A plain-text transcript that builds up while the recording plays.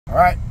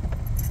Alright.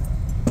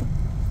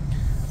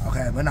 Ok,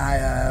 bữa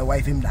nay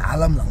quay phim đã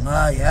lắm lần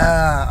ơi.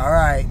 Yeah,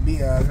 alright.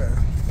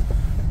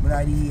 Bữa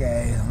nay đi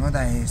về, nó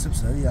đây sắp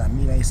sửa đi làm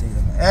Mini rồi.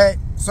 Hey,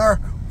 sir,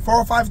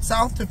 405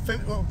 south to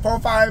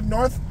 405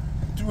 north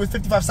with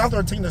 55 south,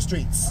 or taking the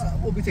streets?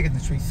 We'll be taking the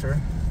streets, sir.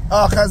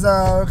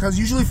 Because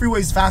usually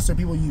freeways faster,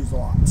 people use a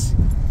lot.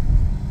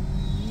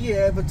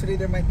 Yeah, but today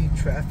there might be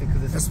traffic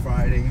because it's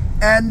Friday.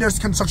 And there's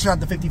construction at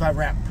the 55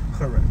 ramp.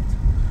 Correct.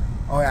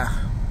 Oh yeah.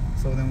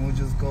 So then we'll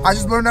just go. I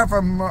just learned that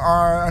from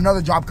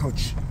another job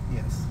coach.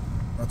 Yes.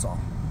 That's all.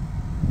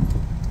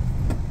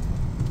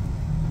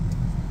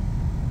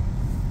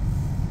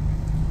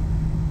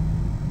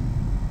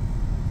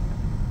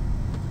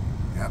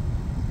 Yep.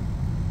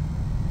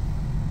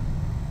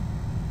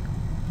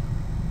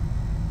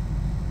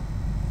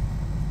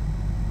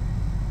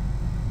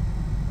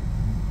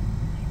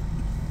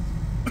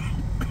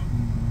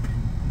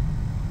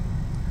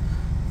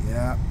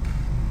 Yep.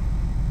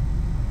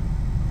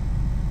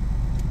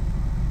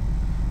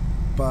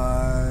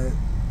 But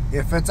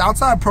if it's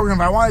outside a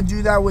program, if I want to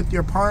do that with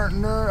your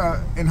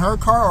partner in her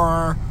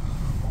car,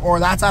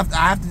 or I have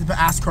to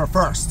ask her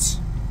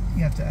first.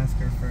 You have to ask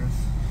her first.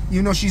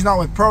 Even though she's not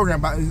with program,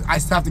 but I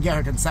still have to get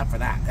her consent for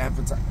that.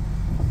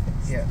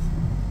 Yes.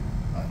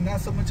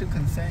 Not so much a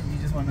consent. You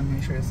just want to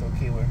make sure it's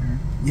okay with her.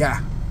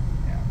 Yeah.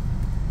 Yeah.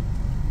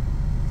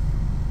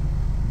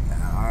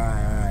 Yeah. All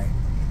right.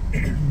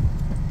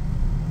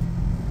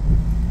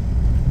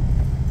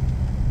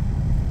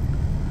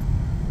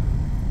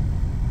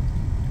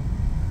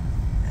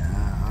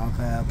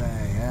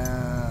 Okay,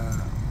 yeah.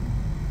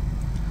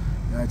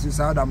 Chứ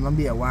sao đầm lắm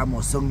bìa qua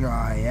mùa xuân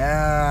rồi.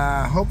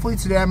 Yeah. Hopefully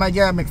today I might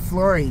get a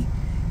McFlurry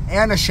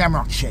and a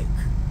Shamrock Shake.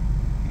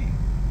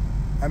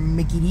 And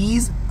Mickey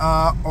D's,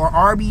 or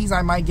Arby's,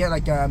 I might get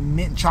like a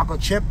mint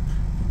chocolate chip,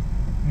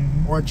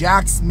 or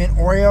Jack's mint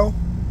Oreo,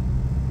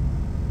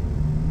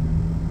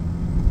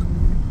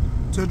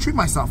 to treat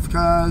myself,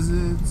 because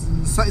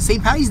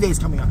St. Patty's Day is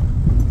coming up.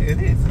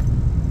 It is.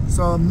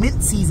 So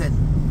mint season.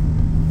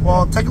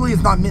 Well, technically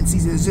it's not mint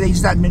season. They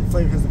just add mint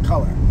flavor because of the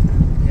color.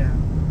 Yeah.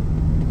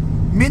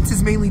 Mint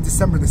is mainly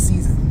December the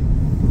season.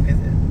 Is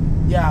it?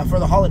 Yeah, for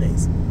the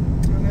holidays.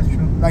 Oh, that's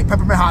true. Like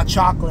peppermint hot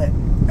chocolate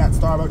at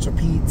Starbucks or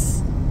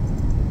Pete's.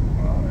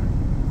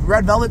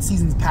 Red Velvet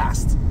season's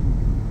passed.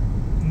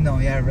 No,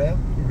 yeah,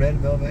 Red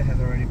Velvet has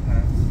already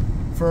passed.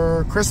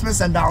 For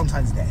Christmas and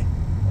Valentine's Day.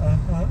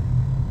 Uh-huh.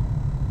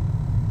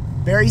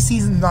 Berry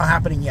season's not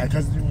happening yet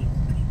because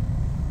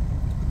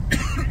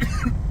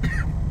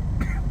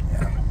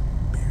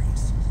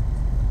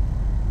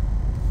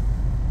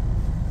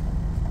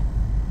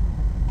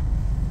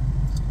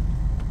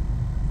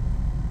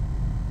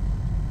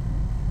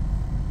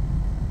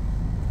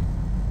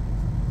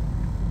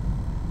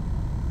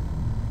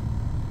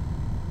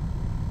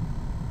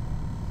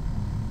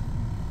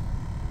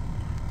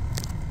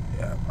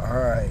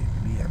alright,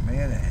 bây giờ mấy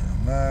cái này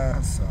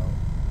nó so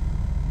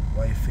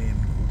quay phim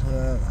đủ thứ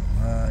là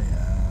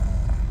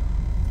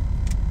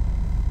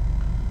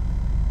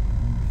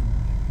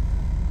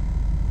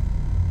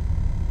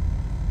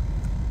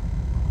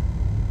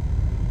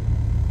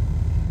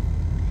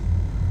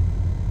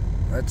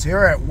Let's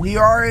hear it. We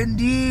are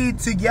indeed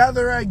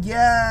together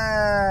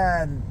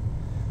again.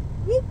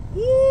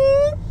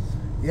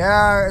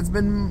 Yeah, it's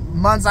been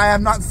months I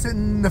have not sit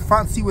in the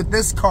front seat with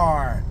this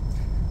car.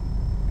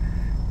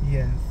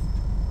 Yes,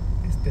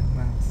 it's been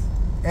months.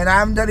 And I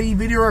haven't done any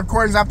video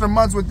recordings after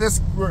months with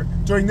this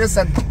during this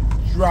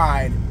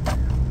ride.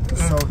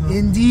 So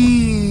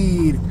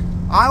indeed,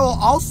 I will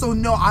also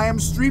know I am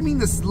streaming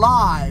this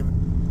live.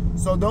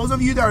 So those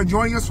of you that are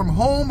joining us from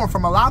home or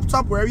from a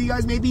laptop, wherever you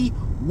guys may be,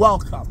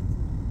 welcome.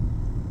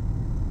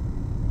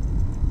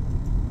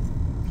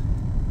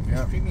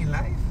 You're streaming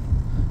live?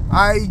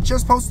 I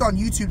just posted on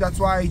YouTube. That's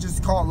why I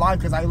just call it live,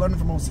 because I learned it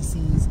from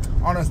OCC's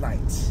Honors Night.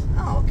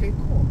 Oh, okay,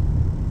 cool.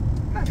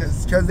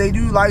 Because they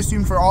do live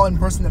stream for all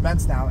in-person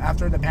events now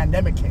after the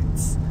pandemic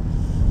hits.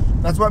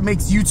 That's what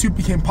makes YouTube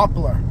became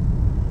popular,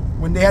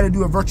 when they had to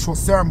do a virtual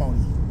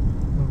ceremony.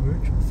 A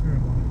virtual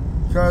ceremony?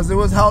 Because it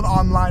was held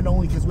online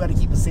only because we had to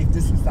keep a safe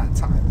distance that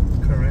time.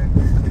 Correct,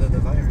 because of the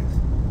virus.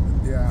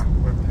 Yeah.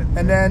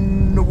 And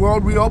then the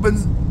world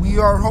reopens. We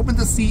are hoping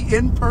to see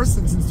in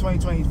person since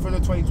 2020 for the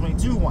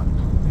 2022 one.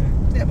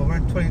 Yeah, but we're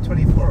in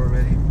 2024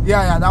 already.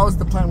 Yeah, that was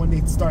the plan when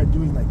they started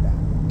doing like that.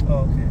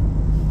 Oh, okay.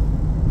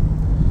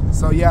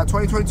 So yeah,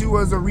 2022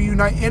 was a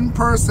reunite in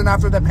person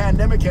after the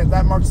pandemic hit.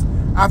 That marks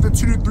after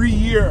 2 to 3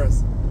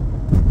 years.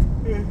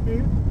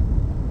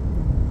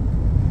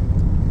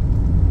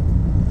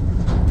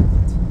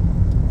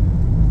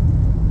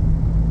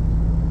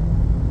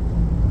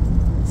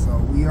 So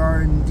we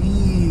are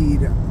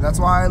indeed. That's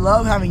why I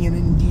love having an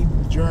Indeed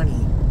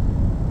journey.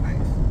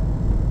 Nice.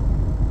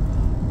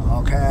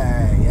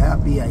 Okay, yeah,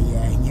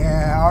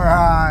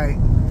 alright.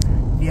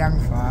 Đi ăn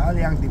phở,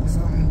 đi ăn tiệm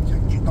sâm.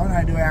 Tối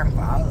nay đưa ăn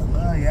phở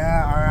nữa.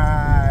 Yeah,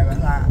 alright.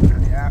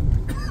 Yeah.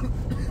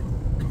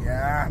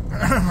 Yeah.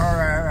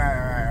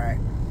 Alright.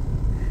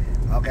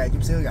 Ok,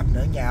 chút xíu gặp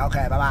nữa nha. Ok,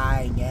 bye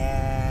bye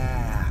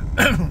nha.